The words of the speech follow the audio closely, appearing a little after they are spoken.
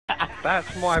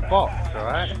That's my box,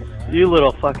 alright? You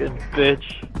little fucking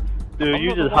bitch. Dude,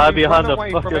 you just hide behind the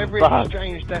fucking from every box.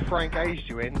 exchange Death Rank aged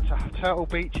you in to Turtle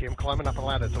Beach him climbing up a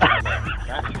ladder to win the match.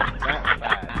 That's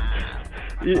bad.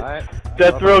 Right?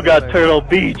 Death Row got Turtle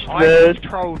Beach, man. I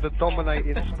control the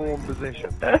dominated spawn position.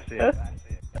 That's it.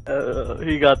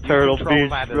 He got Turtle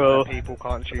Beach, bro. That people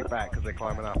can't shoot back because they're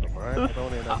climbing up them, right?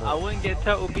 I wouldn't get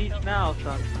Turtle Beach now,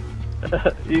 son.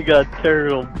 You got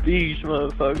Turtle Beach,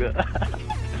 motherfucker.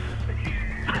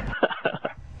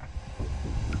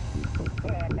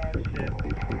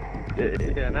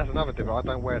 Yeah, and that's another difference. I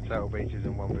don't wear Turtle Beaches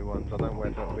in 1v1s. I don't wear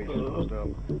Turtle Beaches full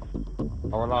still.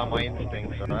 I rely on my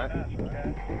instincts,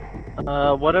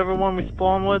 alright? Whatever one we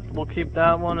spawn with, we'll keep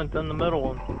that one and then the middle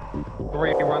one.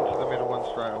 Really run to the middle one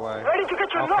straight away. Ready to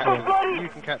get your numbers, buddy? You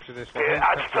can capture this one.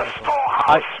 That's the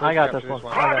storehouse. I got this one.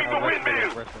 Driving the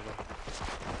windmill.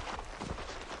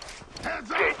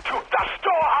 Get to the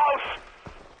storehouse.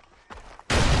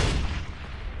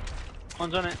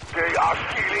 One's on it. They are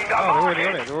stealing the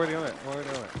market. They're already on it.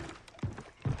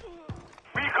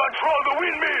 We control the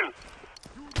windmill.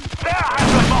 There has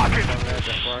the market.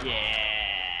 Yeah.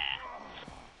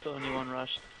 The only one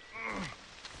rushed.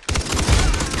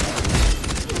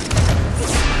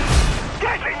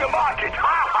 Getting the market.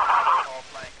 All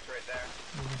flanks right there.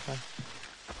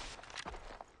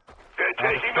 They're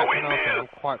taking the windmill. I'm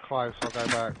quite close. I'll go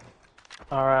back.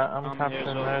 Alright, I'm capturing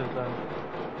theirs then.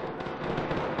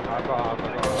 I've got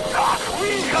We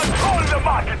control the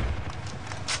market.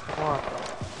 Come on.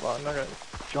 Well, I'm not gonna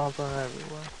jump on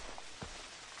everywhere.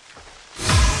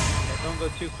 Yeah, don't go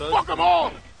too close. Fuck them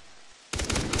all.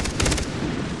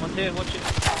 One's here, watch it.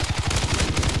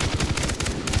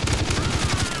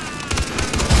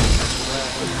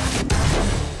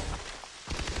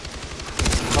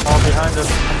 Come on behind us.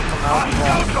 Come out.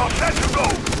 Scouts are set to go.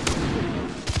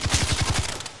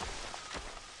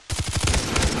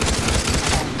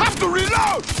 Have to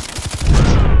reload.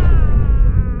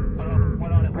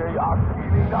 They are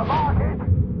stealing the market.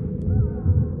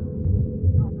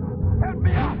 Help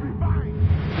me out.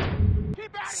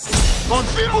 Keep at it. Don't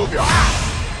move your ass.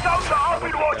 Scouts are up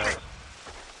and watching.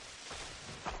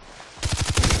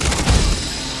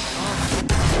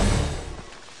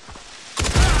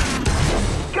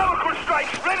 Chemical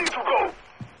strikes ready to go.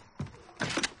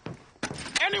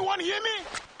 Anyone hear me?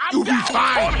 You'll be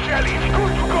fine. Bombshell is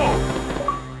good to go.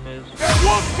 They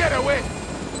won't get away.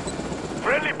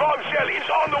 Friendly bombshell is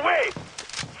on the way.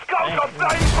 Scouts are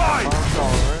flying by.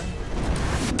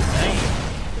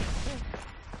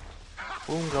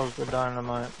 Boom goes the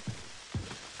dynamite.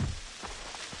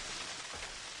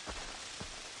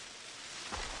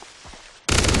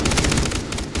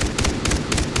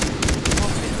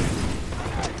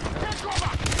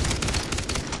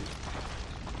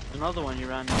 Another one you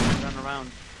ran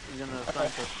around. He's gonna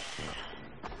flank us.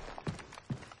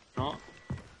 Not.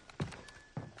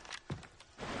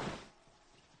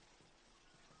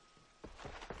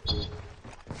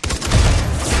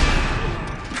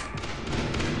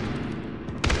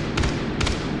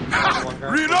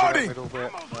 Reloading! Get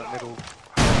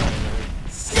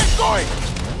going!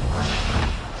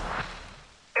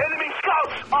 Enemy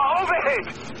scouts are overhead!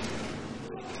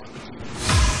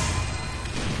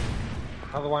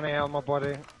 Another one here on my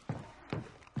body.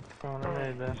 Oh, I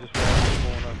made that. Just around the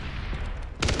corner.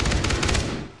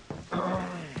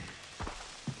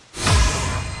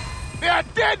 They are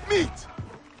dead meat!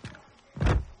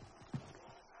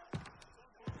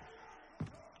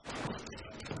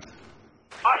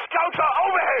 Our scouts are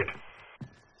overhead!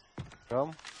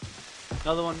 Come.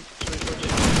 Another one.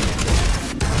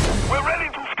 We're ready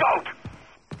to scout!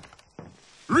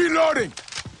 Reloading!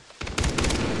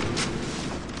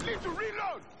 Need to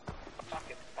reload!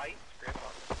 Fucking fight, script on.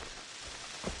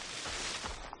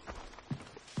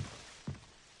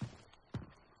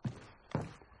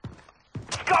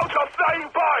 Scouts are flying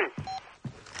by!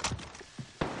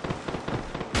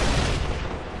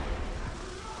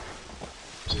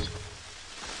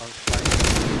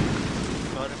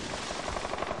 Got him.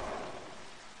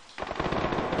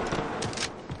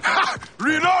 Ha!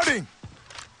 Reloading!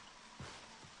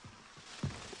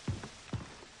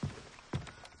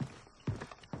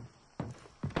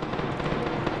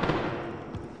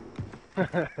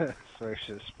 So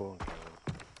shit spawn.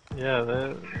 Yeah,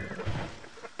 they're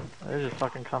just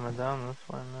fucking coming down this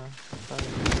way, man.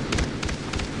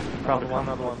 Probably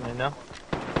Another one. me now.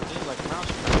 This is like a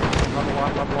mouse.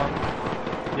 Another one.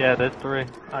 Yeah, there's 3.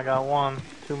 I got 1.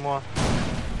 2 more.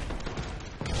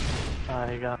 Ah,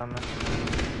 he got him.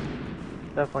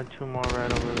 Definitely 2 more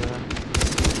right over there.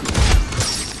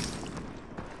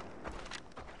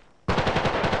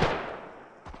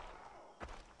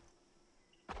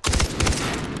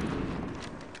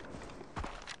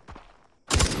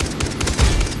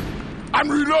 I'm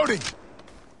reloading!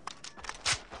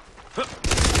 The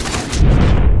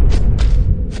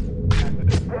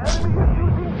enemy is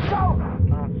shooting south!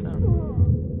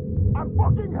 I'm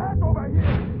fucking hurt over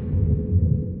here!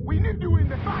 We need you in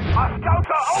the fight! Our scouts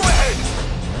are overhead!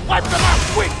 Wipe them out,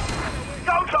 quick!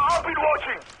 Scouts are up and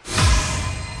watching!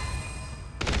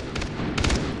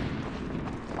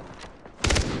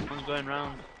 One's going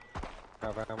round.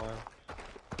 Have ammo.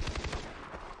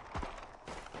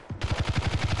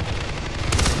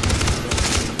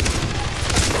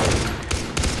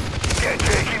 They're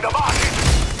taking the market!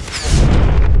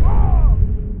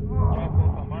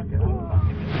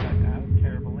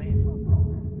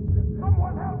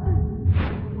 Someone help me!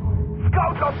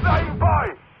 Scouts are flying by!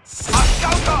 Our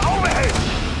scouts are overhead!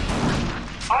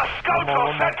 Our scouts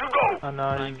are set to go! I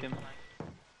know. Flank him.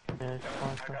 Yeah, he's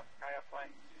flanking.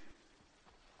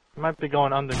 He might be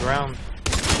going underground.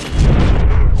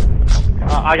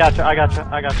 I got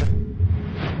you.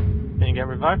 Can you get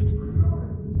revived?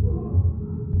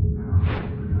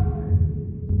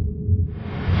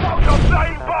 Scouts are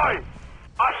flying by!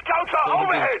 Our scouts are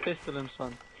overhead! Pistol him,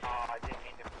 son. Oh, I didn't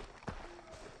mean to.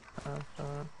 That's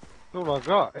That's all I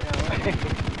got.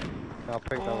 I'll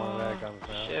pick up one of their guns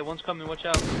now. Shit, one's coming, watch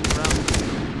out. Round.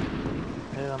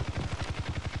 hit him.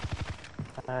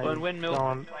 Going windmill.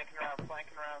 Going, Flanking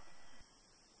around.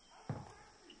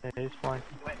 yeah, he's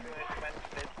flanking. Went.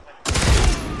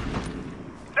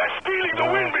 They're stealing the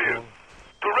windmill!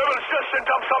 The rebels just sent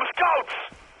up some scouts!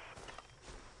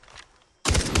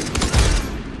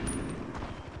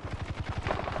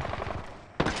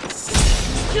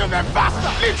 Kill them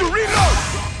faster! Need to reload!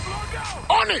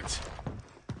 On it!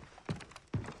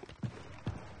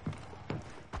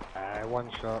 One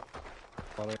shot.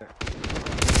 Got it.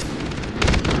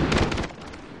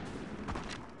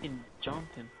 He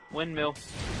jumped him. Windmill.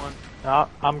 One. No,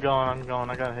 I'm going.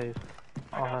 I got haste.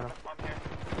 I'll hit him.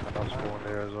 I'll spawn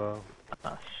here as well.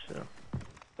 Ah, shit.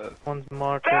 One's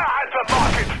marked. They're at the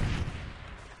market!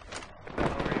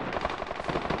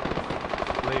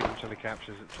 Leave until he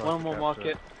captures it. Tries One to more capture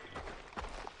market. it.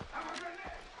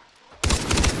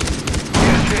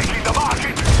 They're taking the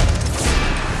market!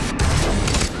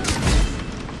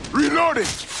 Reloading!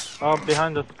 Oh,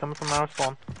 behind us, coming from our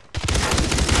spawn.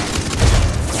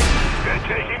 They're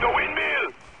taking the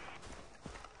windmill!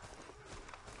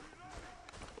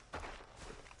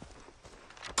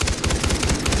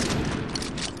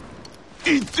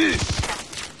 Eat this!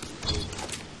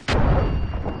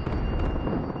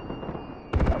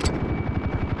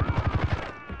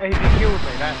 Hey, he killed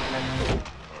me. That's cool.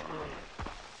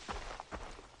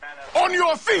 On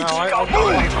your feet! No,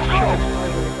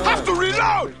 Have to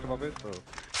reload!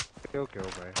 He'll kill me.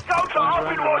 Scouts are One's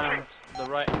up and running watching! around the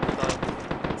right side.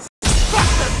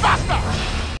 Faster! Faster!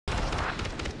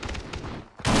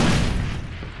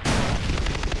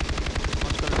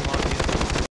 One's going to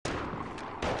market.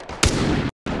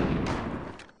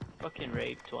 Fucking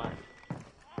rape twat.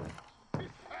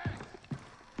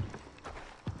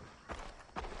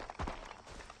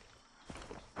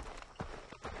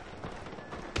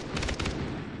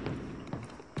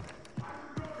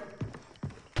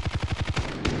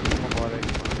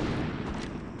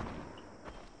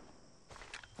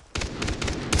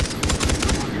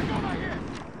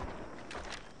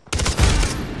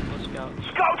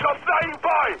 Scouts are flying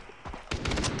by!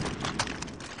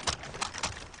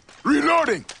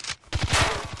 Reloading!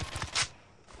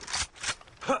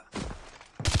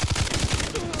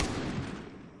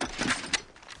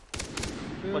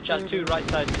 Watch out, two right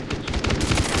side.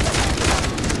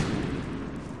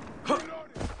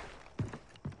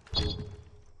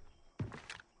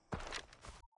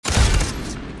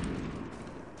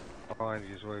 Behind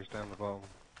you as well, he's down the bottom.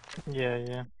 Yeah,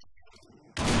 yeah.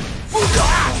 Move your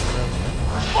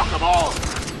ass! Fuck them all!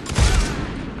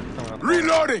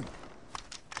 Reloading!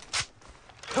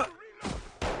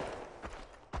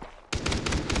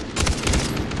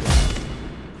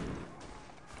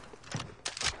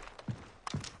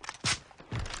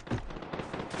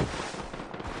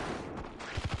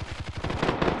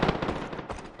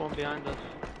 One behind us.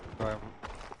 Right.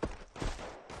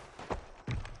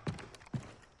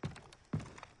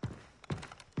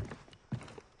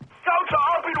 Scouts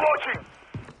are up and watching!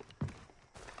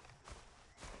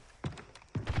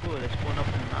 Ooh, there's one up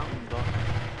in the mountain, dog.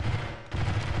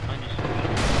 On your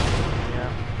switch.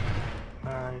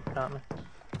 Yeah. He's got me.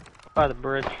 By the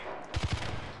bridge.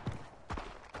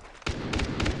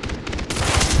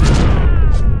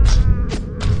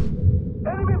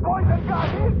 Enemy poison gas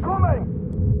incoming!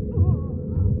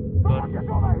 Someone get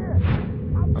over here!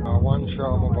 One shot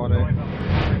on my body.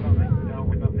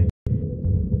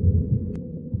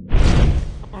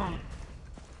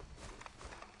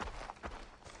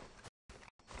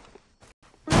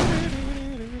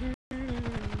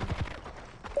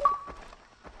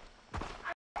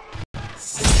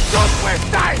 Don't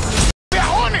waste time! We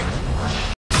are on it!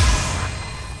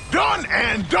 Done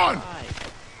and done!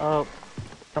 Oh,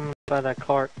 coming by that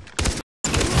cart.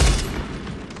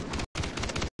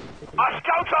 Our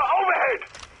scouts are overhead!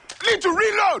 Need to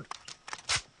reload!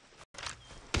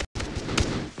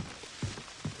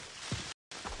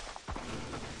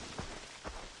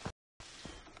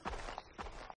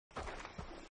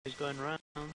 He's going round.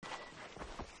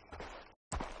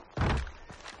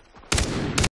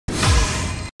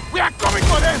 We are coming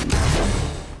for them!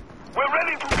 We're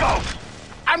ready to go!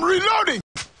 I'm reloading!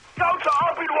 Scouts are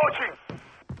up and watching!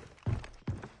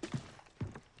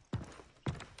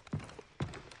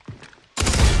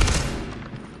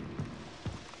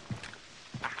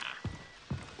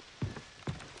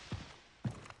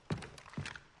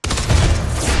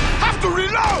 Have to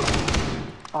reload!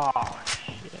 Oh,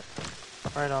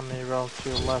 shit. Right on me, roll to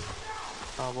your left.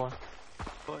 Oh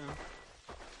boy.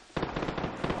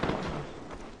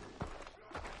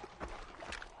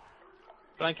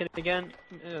 Blanket again.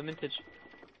 Mintage.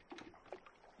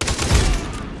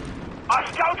 Our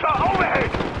scouts are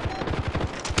overhead!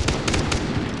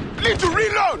 Need to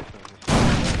reload!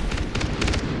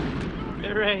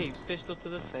 Hooray! Pistol to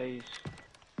the face.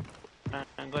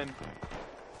 I'm going...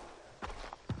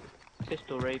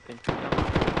 Pistol raping.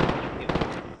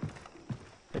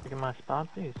 Taking my spot,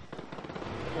 please.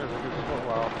 Yeah, because it's not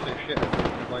well, I'm too shit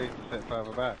at ways to sit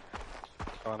further back.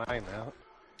 Can't aim now.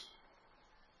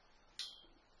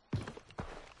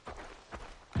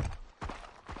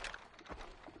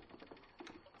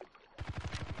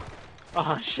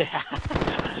 Oh shit!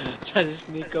 Try to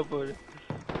sneak up with it.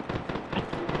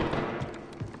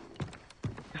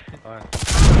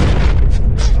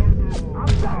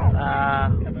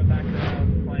 Coming back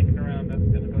around, flanking around, that's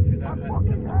gonna go through that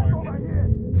market.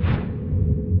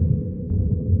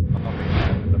 I'll be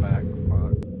down in the back,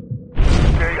 fuck.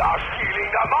 They are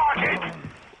stealing the market!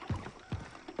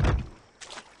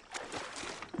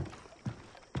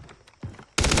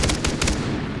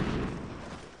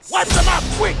 Wipe them up,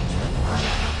 quick!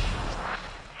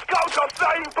 Scouts are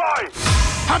flying by!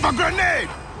 Have a grenade!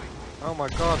 Oh my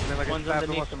god, then I get One's stabbed on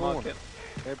my underneath the spawn. market.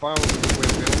 Yeah, by all the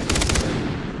windmill.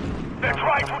 They're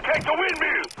trying to take the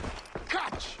windmill!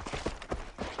 Catch!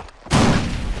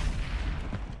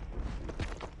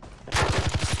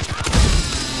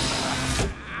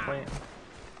 Wait.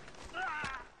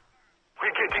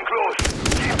 We're getting close!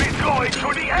 Keep it going to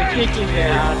the end! Kicking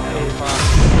their ass.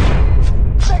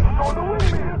 Thanks for the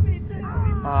windmill!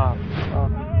 Ah, oh.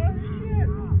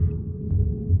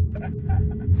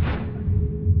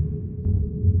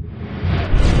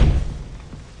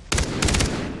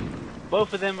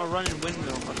 Both of them are running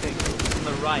windmill, I think, on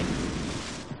the right.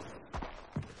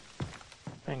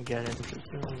 And get it.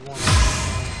 There's only one.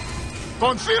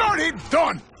 Consider it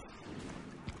done!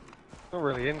 Not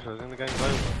really interesting, the game's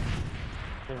over.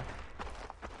 Yeah.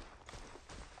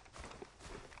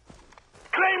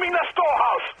 Claiming the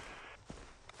storehouse!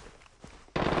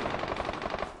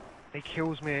 He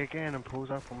kills me again and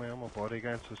pulls up on me on my body,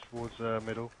 going towards the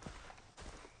middle.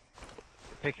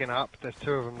 Picking up, there's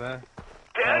two of them there.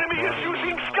 The enemy is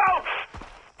using scouts!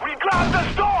 We grabbed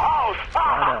the storehouse!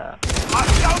 Right, Our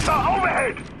scouts are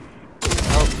overhead!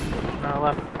 no,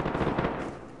 left.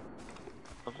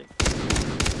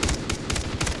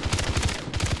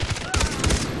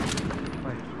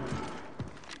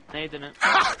 Nading it.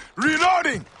 Ha!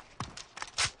 Reloading!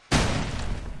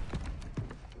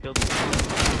 Killed him.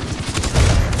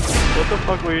 What the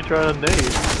fuck were you trying to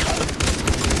nade?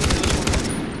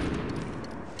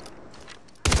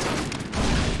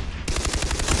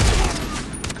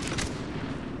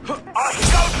 Our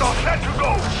scouts are set to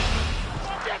go!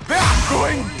 They are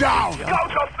going down!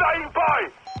 Scouts are flying by!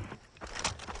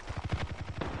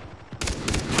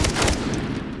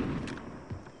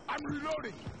 I'm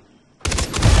reloading!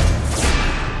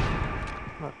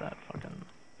 Not that fucking...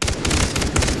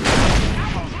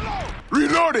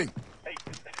 Reloading!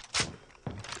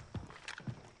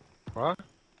 What?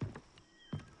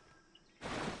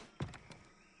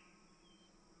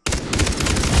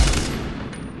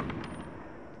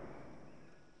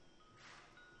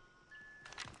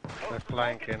 They're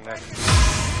flanking next.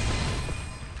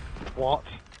 What?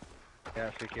 He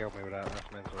actually killed me with that,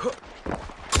 that's mental.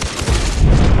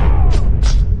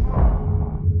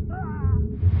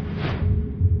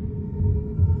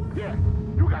 Yeah,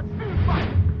 you got still fight!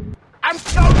 I'm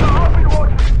scouts are up in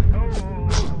watching!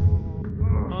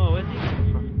 Oh, where's he coming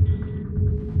from?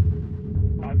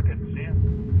 I couldn't see him.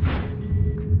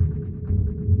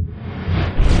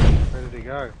 Where did he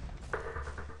go?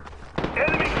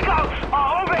 Enemy scouts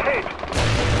are overhead!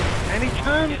 And he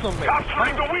turns on me!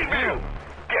 Capturing the windmill!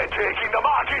 They're taking the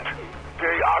market! They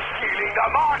are stealing the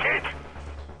market!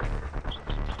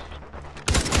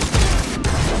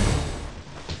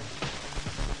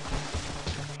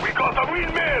 We got the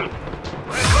windmill!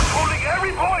 We're controlling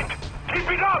every point! Keep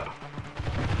it up!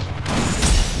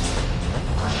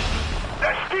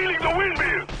 They're stealing the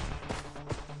windmill!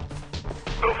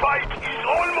 The fight is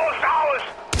almost ours!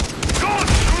 Don't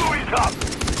screw it up!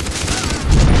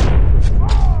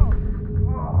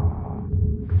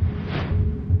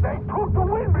 They took the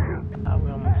windmill! Ah,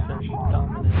 we almost finished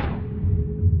dominating.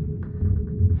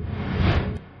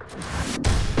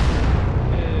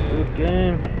 Good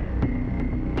game.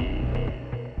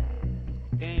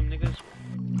 Game, niggas.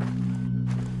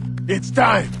 It's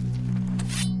time!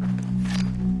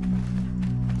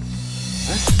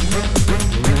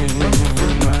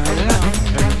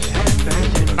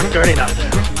 Macarena.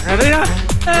 Macarena.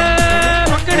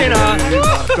 Macarena.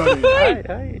 Hey,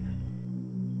 hey.